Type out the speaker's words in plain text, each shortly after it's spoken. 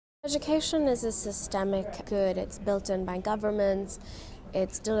Education is a systemic good. It's built in by governments,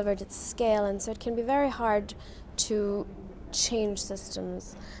 it's delivered at scale, and so it can be very hard to change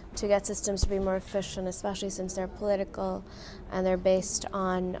systems, to get systems to be more efficient, especially since they're political and they're based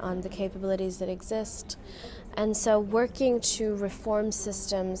on the capabilities that exist. And so working to reform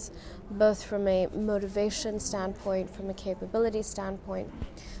systems, both from a motivation standpoint, from a capability standpoint,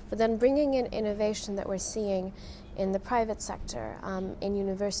 but then bringing in innovation that we're seeing in the private sector, in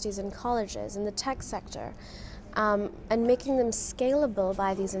universities and colleges, in the tech sector, and making them scalable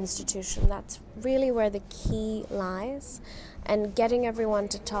by these institutions. That's really where the key lies, and getting everyone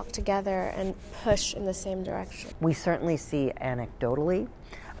to talk together and push in the same direction. We certainly see anecdotally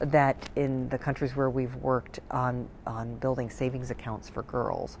that in the countries where we've worked on building savings accounts for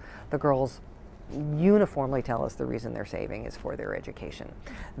girls, the girls uniformly tell us the reason they're saving is for their education.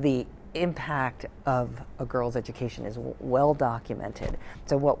 The impact of a girl's education is well documented.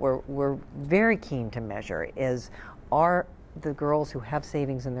 So what we're very keen to measure is, are the girls who have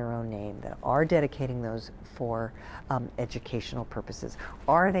savings in their own name, that are dedicating those for educational purposes,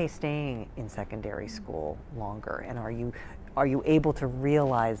 are they staying in secondary school longer? And are you able to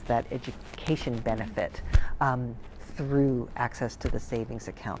realize that education benefit through access to the savings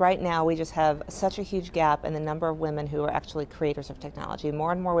account? Right now we just have such a huge gap in the number of women who are actually creators of technology.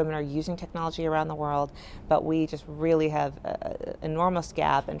 More and more women are using technology around the world, but we just really have an enormous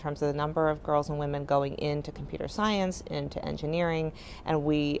gap in terms of the number of girls and women going into computer science, into engineering, and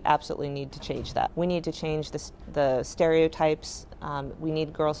we absolutely need to change that. We need to change the stereotypes. We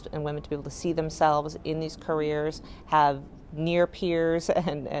need girls and women to be able to see themselves in these careers, have near peers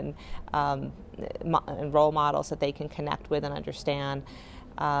and role models that they can connect with and understand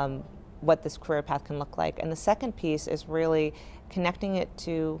what this career path can look like. And the second piece is really connecting it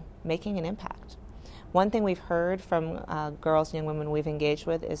to making an impact. One thing we've heard from girls and young women we've engaged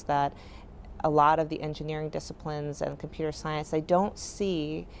with is that a lot of the engineering disciplines and computer science, they don't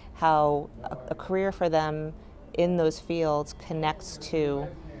see how a career for them in those fields connects to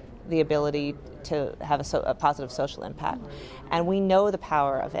the ability to have a positive social impact. And we know the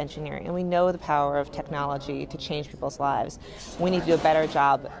power of engineering, and we know the power of technology to change people's lives. We need to do a better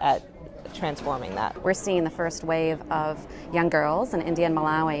job at transforming that. We're seeing the first wave of young girls in India and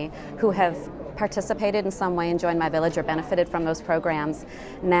Malawi who have participated in some way in Join My Village or benefited from those programs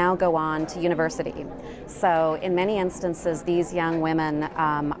now go on to university. So in many instances, these young women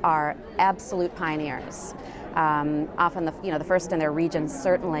are absolute pioneers. Often the first in their region,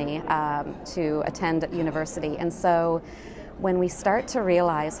 certainly, to attend university. And so when we start to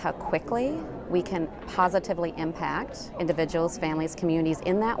realize how quickly we can positively impact individuals, families, communities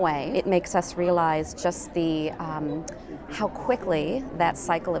in that way, it makes us realize just how quickly that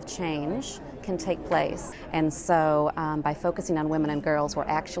cycle of change can take place. And so by focusing on women and girls, we're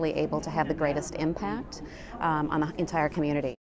actually able to have the greatest impact on the entire community.